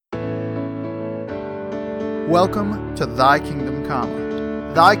Welcome to Thy Kingdom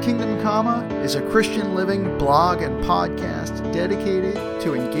Comma. Thy Kingdom Comma is a Christian living blog and podcast dedicated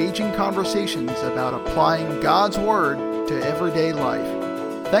to engaging conversations about applying God's Word to everyday life.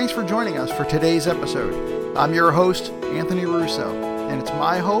 Thanks for joining us for today's episode. I'm your host, Anthony Russo, and it's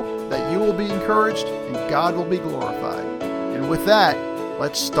my hope that you will be encouraged and God will be glorified. And with that,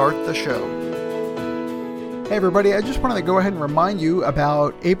 let's start the show. Hey everybody, I just wanted to go ahead and remind you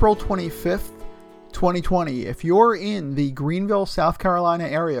about April 25th, 2020. If you're in the Greenville, South Carolina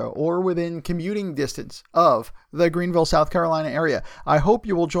area or within commuting distance of the Greenville, South Carolina area, I hope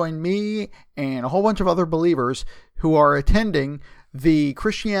you will join me and a whole bunch of other believers who are attending the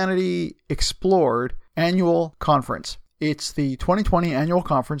Christianity Explored annual conference. It's the 2020 annual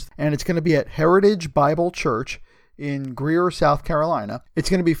conference, and it's going to be at Heritage Bible Church in Greer, South Carolina. It's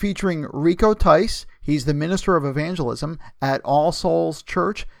going to be featuring Rico Tice. He's the Minister of Evangelism at All Souls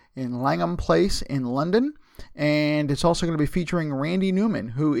Church in Langham Place in London. And it's also going to be featuring Randy Newman,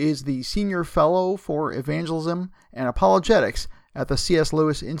 who is the Senior Fellow for Evangelism and Apologetics at the C.S.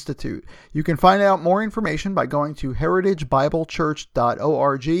 Lewis Institute. You can find out more information by going to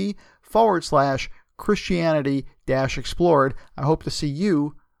heritagebiblechurch.org/Christianity-Explored. I hope to see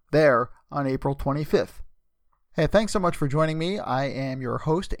you there on April 25th. Hey, thanks so much for joining me. I am your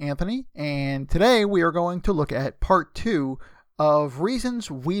host, Anthony, and today we are going to look at part 2 of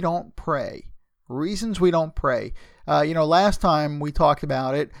reasons we don't pray. Reasons we don't pray. Last time we talked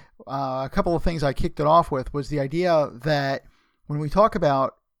about it, a couple of things I kicked it off with was the idea that when we talk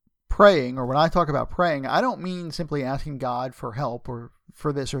about praying, or when I talk about praying, I don't mean simply asking God for help or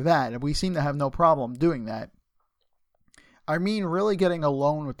for this or that. And we seem to have no problem doing that. I mean really getting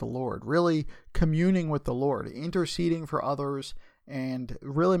alone with the Lord, really communing with the Lord, interceding for others, and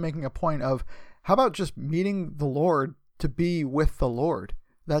really making a point of, how about just meeting the Lord to be with the Lord,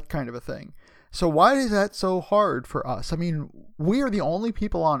 that kind of a thing. So why is that so hard for us? I mean, we are the only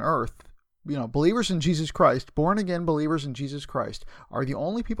people on earth, believers in Jesus Christ, born again believers in Jesus Christ, are the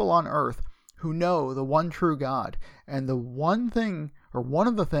only people on earth who know the one true God. And the one thing, or one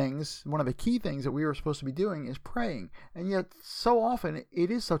of the key things that we are supposed to be doing is praying. And yet so often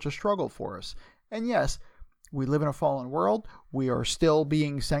it is such a struggle for us. And yes, we live in a fallen world. We are still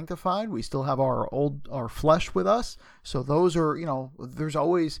being sanctified. We still have our flesh with us. So those are, there's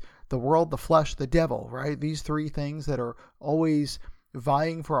always the world, the flesh, the devil, right? These three things that are always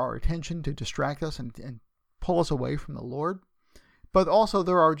vying for our attention to distract us and pull us away from the Lord. But also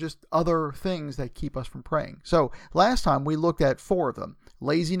there are just other things that keep us from praying. So last time we looked at 4 of them: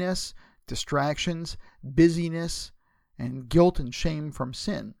 laziness, distractions, busyness, and guilt and shame from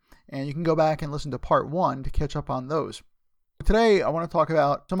sin. And you can go back and listen to part 1 to catch up on those. Today, I want to talk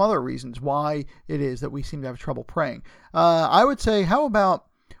about some other reasons why it is that we seem to have trouble praying. I would say, how about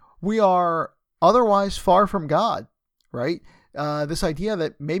we are otherwise far from God, right? This idea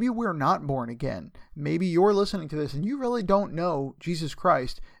that maybe we're not born again. Maybe you're listening to this and you really don't know Jesus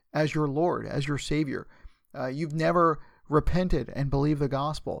Christ as your Lord, as your Savior. You've never repented and believed the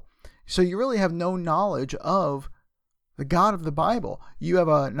gospel. So you really have no knowledge of the God of the Bible. You have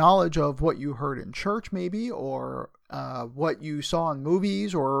a knowledge of what you heard in church maybe, or what you saw in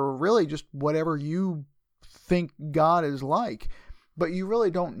movies, or really just whatever you think God is like. But you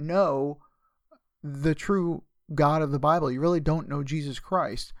really don't know the true God of the Bible. You really don't know Jesus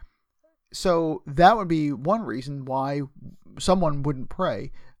Christ. So that would be one reason why someone wouldn't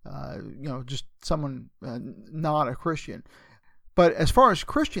pray, just someone not a Christian. But as far as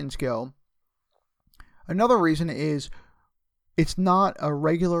Christians go, another reason is it's not a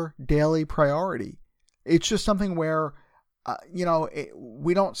regular daily priority. It's just something where,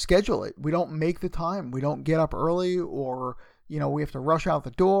 we don't schedule it. We don't make the time. We don't get up early, or, we have to rush out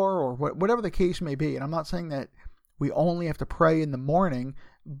the door, or whatever the case may be. And I'm not saying that we only have to pray in the morning,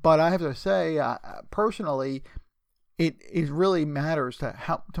 but I have to say, personally, it really matters to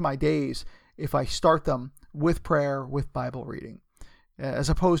my days if I start them with prayer, with Bible reading, as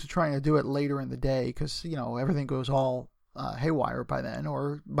opposed to trying to do it later in the day, because, everything goes all haywire by then,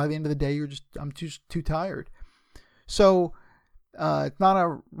 or by the end of the day, I'm just too tired. So it's not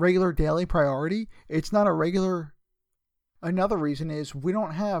a regular daily priority. It's not another reason is we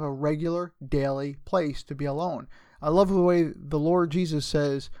don't have a regular daily place to be alone. I love the way the Lord Jesus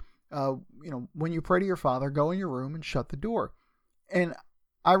says, when you pray to your Father, go in your room and shut the door. And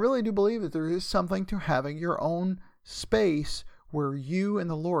I really do believe that there is something to having your own space where you and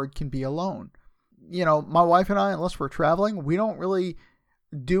the Lord can be alone. My wife and I, unless we're traveling, we don't really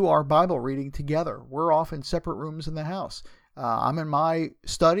do our Bible reading together. We're off in separate rooms in the house. I'm in my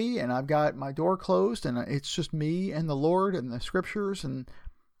study and I've got my door closed, and it's just me and the Lord and the scriptures, and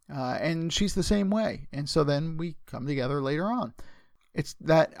And she's the same way. And so then we come together later on. It's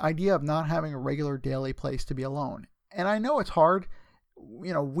that idea of not having a regular daily place to be alone. And I know it's hard.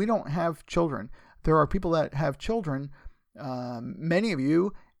 We don't have children. There are people that have children, many of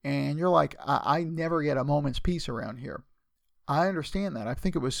you, and you're like, I never get a moment's peace around here. I understand that. I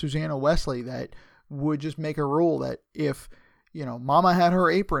think it was Susanna Wesley that would just make a rule that if, mama had her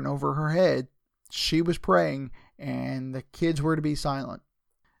apron over her head, she was praying and the kids were to be silent.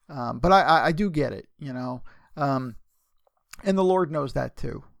 But I do get it, and the Lord knows that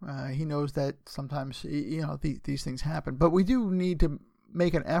too. He knows that sometimes, these things happen, but we do need to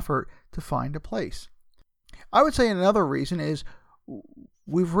make an effort to find a place. I would say another reason is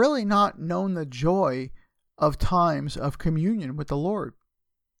we've really not known the joy of times of communion with the Lord.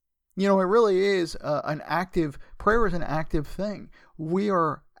 It really is prayer is an active thing. We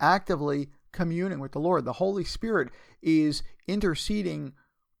are actively communing with the Lord. The Holy Spirit is interceding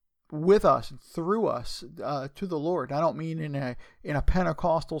with us, through us, to the Lord. I don't mean in a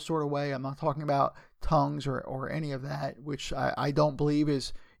Pentecostal sort of way. I'm not talking about tongues or any of that, which I don't believe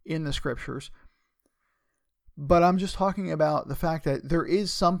is in the scriptures. But I'm just talking about the fact that there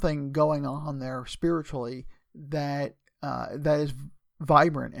is something going on there spiritually that is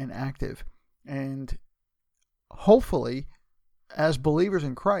vibrant and active. And hopefully, as believers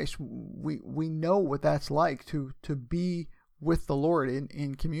in Christ, we know what that's like to be with the Lord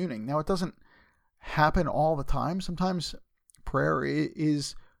in communing. Now, it doesn't happen all the time. Sometimes prayer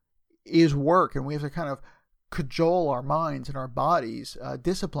is work, and we have to kind of cajole our minds and our bodies,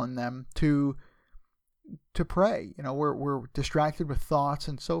 discipline them to pray. We're distracted with thoughts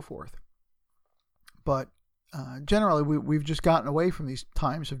and so forth. But generally, we've just gotten away from these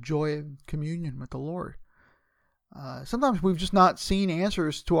times of joy and communion with the Lord. Sometimes we've just not seen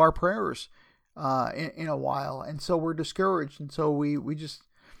answers to our prayers in a while, and so we're discouraged, and so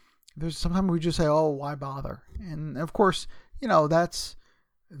sometimes we just say, oh, why bother? And of course, that's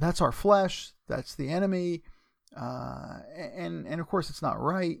our flesh, that's the enemy, and of course it's not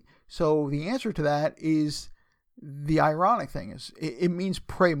right. So the answer to that is, the ironic thing is, it means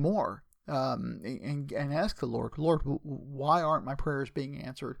pray more, and ask the Lord, why aren't my prayers being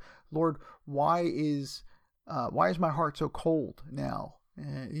answered? Lord, why is my heart so cold now?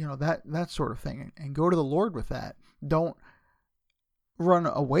 That sort of thing, and go to the Lord with that. Don't run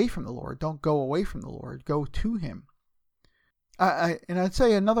away from the Lord. Don't go away from the Lord. Go to Him. And I'd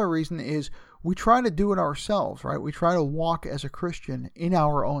say another reason is we try to do it ourselves, right? We try to walk as a Christian in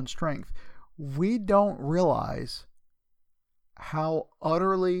our own strength. We don't realize how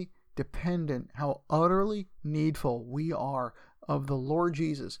utterly dependent, how utterly needful we are of the Lord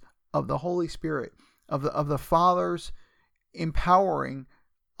Jesus, of the Holy Spirit, of the Father's empowering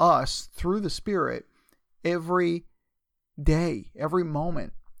us through the Spirit every day, every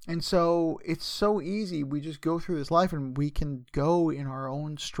moment. And so it's so easy. We just go through this life and we can go in our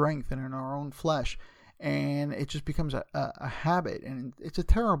own strength and in our own flesh. And it just becomes a habit. And it's a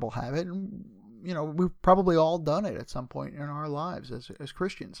terrible habit. And, we've probably all done it at some point in our lives as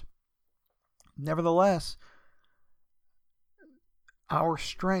Christians. Nevertheless, our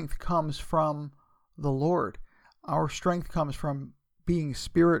strength comes from the Lord. Our strength comes from being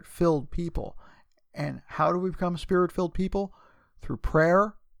Spirit-filled people. And how do we become Spirit-filled people? Through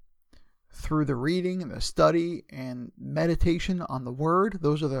prayer, through the reading and the study and meditation on the Word.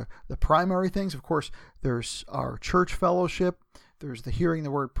 Those are the primary things. Of course, there's our church fellowship, there's the hearing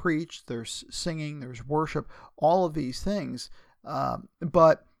the Word preached, there's singing, there's worship, all of these things.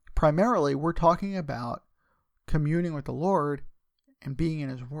 But primarily, we're talking about communing with the Lord and being in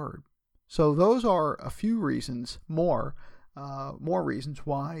His Word. So those are a few reasons, more reasons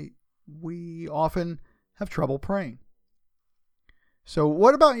why we often have trouble praying. So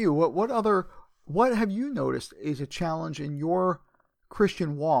what about you? What have you noticed is a challenge in your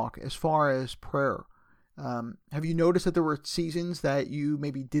Christian walk as far as prayer? Have you noticed that there were seasons that you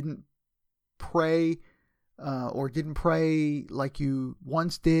maybe didn't pray or didn't pray like you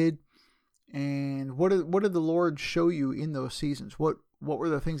once did? And what did the Lord show you in those seasons? What were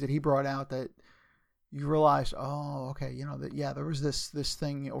the things that He brought out that you realized, oh, okay, there was this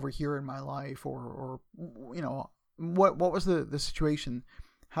thing over here in my life, or what was the situation?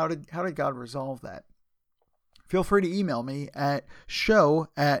 How did God resolve that? Feel free to email me at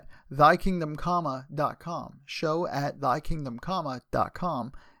show@thykingdomcomma.com,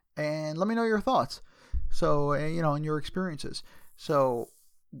 show@thykingdomcomma.com, and let me know your thoughts. So, and your experiences. So,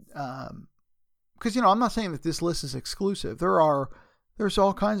 because, I'm not saying that this list is exclusive. There's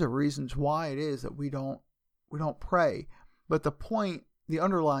all kinds of reasons why it is that we don't pray. But the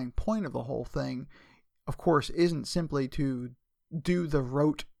underlying point of the whole thing, of course, isn't simply to do the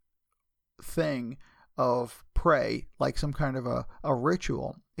rote thing of pray like some kind of a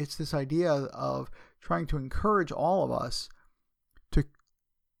ritual. It's this idea of trying to encourage all of us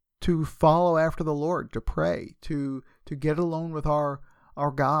to follow after the Lord, to pray, to get alone with our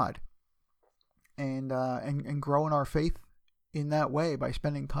God, and grow in our faith in that way by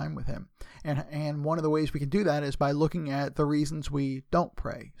spending time with Him. And one of the ways we can do that is by looking at the reasons we don't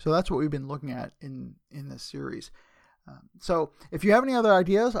pray. So that's what we've been looking at in this series. So if you have any other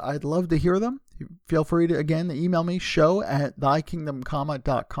ideas, I'd love to hear them. Feel free to email me,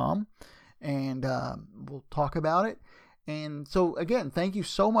 show@thykingdomcomma.com, and we'll talk about it. And so again, thank you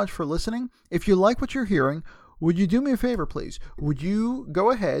so much for listening. If you like what you're hearing, would you do me a favor, please? Would you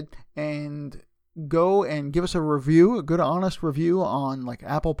go ahead and give us a review, a good honest review on like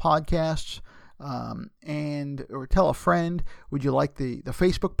Apple Podcasts, or tell a friend. Would you like the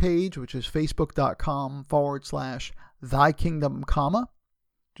Facebook page, which is facebook.com/thykingdomcomma,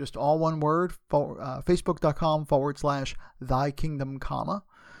 just all one word, facebook.com/thykingdomcomma.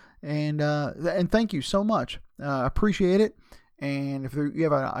 And thank you so much. Appreciate it. And if you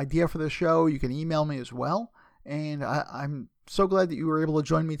have an idea for this show, you can email me as well. And I'm so glad that you were able to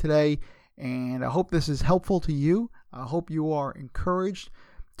join me today. And I hope this is helpful to you. I hope you are encouraged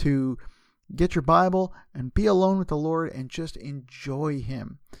to get your Bible and be alone with the Lord and just enjoy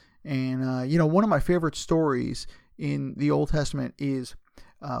Him. And, one of my favorite stories in the Old Testament is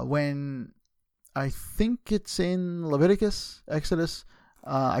when, I think it's in Leviticus, Exodus.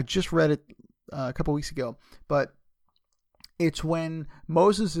 I just read it a couple weeks ago, but it's when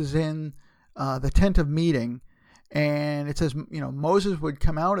Moses is in the tent of meeting, and it says, Moses would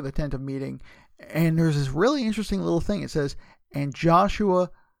come out of the tent of meeting, and there's this really interesting little thing. It says, and Joshua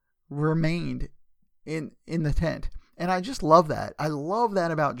remained in the tent. And I just love that. I love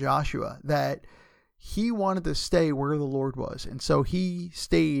that about Joshua, that he wanted to stay where the Lord was. And so he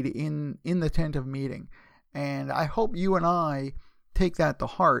stayed in the tent of meeting. And I hope you and I take that to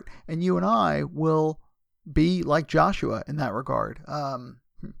heart, and you and I will be like Joshua in that regard.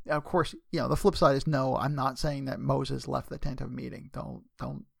 Of course, the flip side is no, I'm not saying that Moses left the tent of meeting. Don't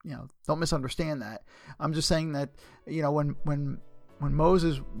misunderstand that. I'm just saying that, when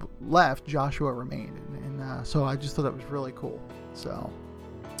Moses left, Joshua remained. And so I just thought that was really cool. So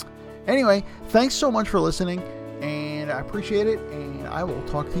anyway, thanks so much for listening, and I appreciate it, and I will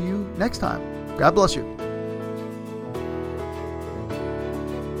talk to you next time. God bless you.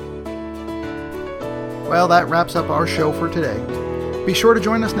 Well, that wraps up our show for today. Be sure to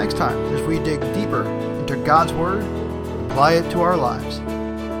join us next time as we dig deeper into God's Word and apply it to our lives.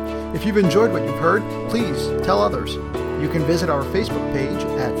 If you've enjoyed what you've heard, please tell others. You can visit our Facebook page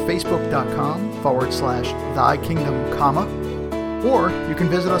at facebook.com/thykingdomcomma, or you can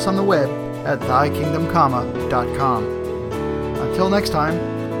visit us on the web at thykingdomcomma.com. Until next time,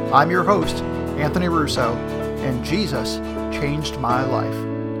 I'm your host, Anthony Russo, and Jesus changed my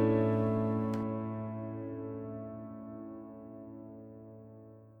life.